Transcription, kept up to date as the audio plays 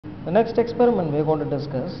The next experiment we are going to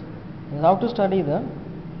discuss is how to study the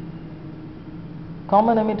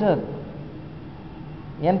common emitter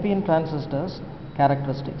Npn transistors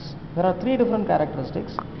characteristics. There are three different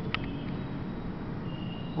characteristics.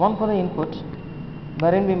 One for the input,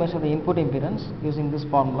 wherein we measure the input impedance using this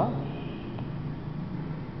formula.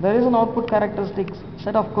 There is an output characteristic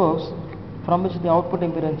set of curves from which the output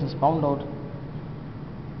impedance is found out,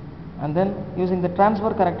 and then using the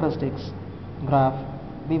transfer characteristics graph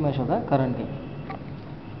we measure the current gain.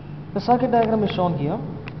 The circuit diagram is shown here.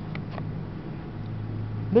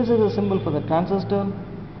 This is a symbol for the transistor,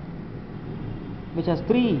 which has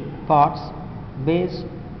three parts: base,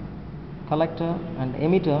 collector and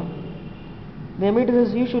emitter. The emitter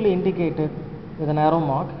is usually indicated with an arrow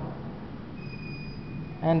mark,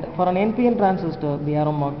 and for an Npn transistor the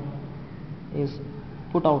arrow mark is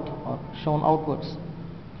put out or shown outwards.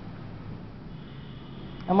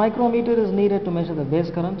 A micrometer is needed to measure the base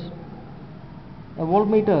current. A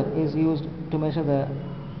voltmeter is used to measure the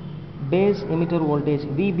base emitter voltage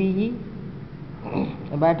VBE.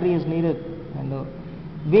 A battery is needed, and a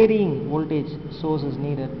varying voltage source is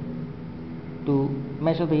needed to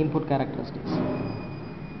measure the input characteristics.